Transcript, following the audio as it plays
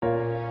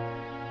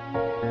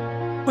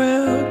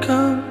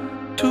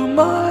welcome to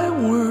my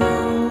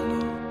world.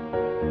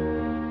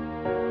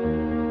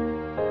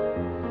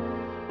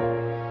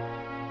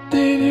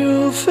 Did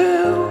you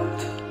feel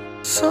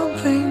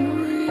something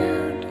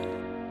weird?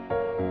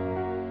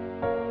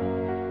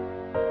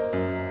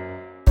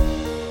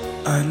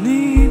 I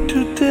need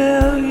to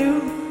tell you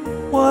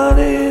what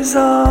it's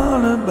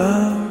all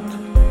about.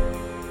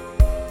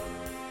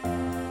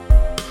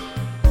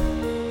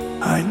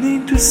 I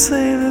need to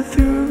say the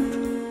truth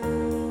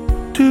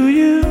to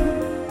you.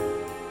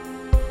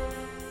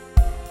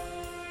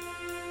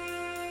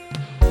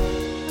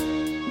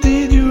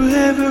 Did you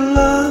ever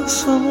love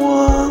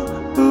someone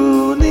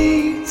who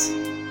needs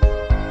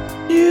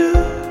you?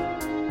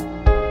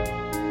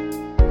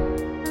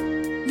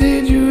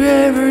 Did you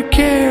ever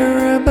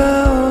care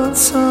about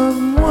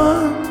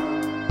someone?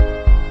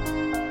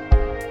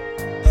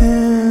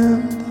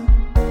 And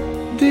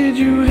did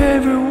you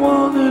ever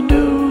want to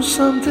do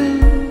something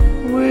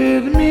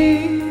with me?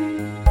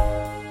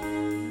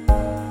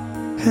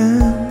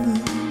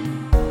 And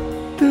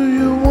do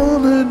you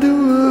want to do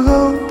a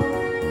hope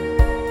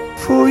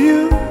for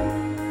you?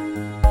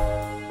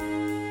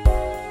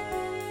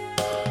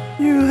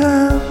 You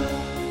have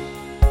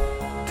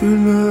to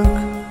look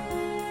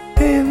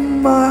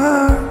in my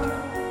heart,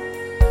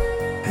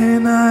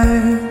 and I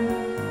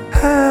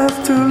have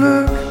to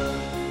look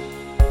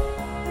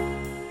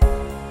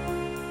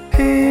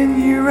in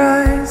your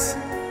eyes.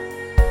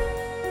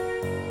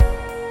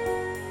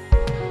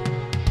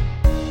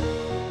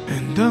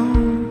 And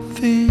don't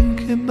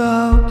think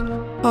about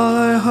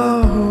I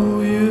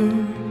owe you.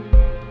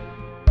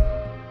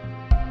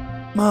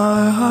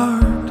 My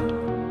heart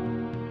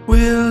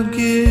will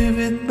give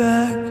it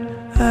back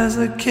as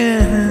I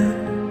can.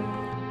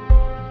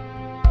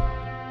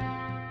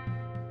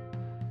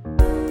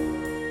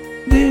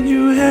 Did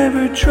you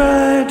ever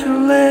try to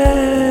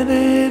let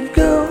it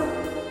go?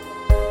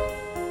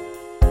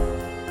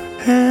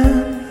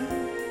 And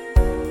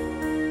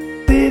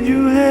did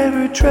you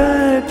ever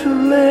try to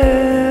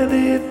let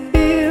it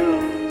heal?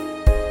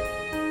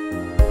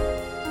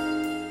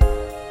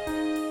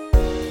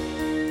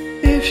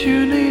 If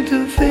you need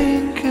to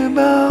think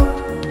about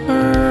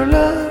her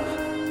love,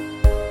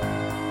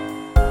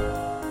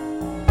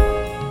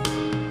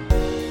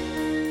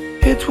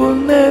 it will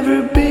never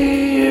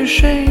be a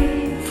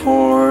shame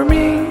for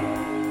me.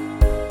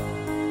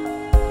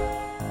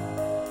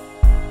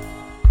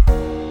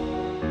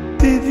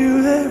 Did you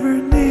ever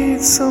need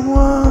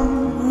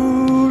someone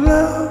who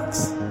loves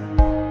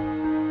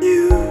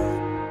you?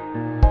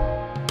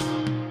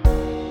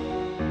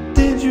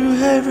 Did you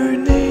ever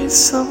need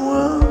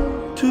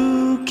someone to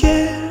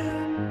care?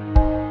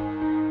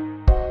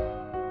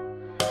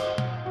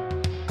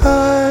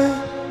 I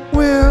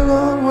will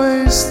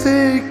always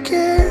take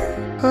care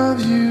of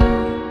you.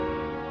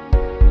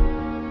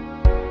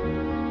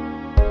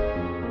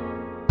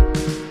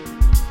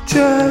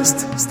 Just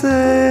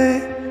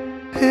stay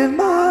in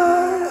my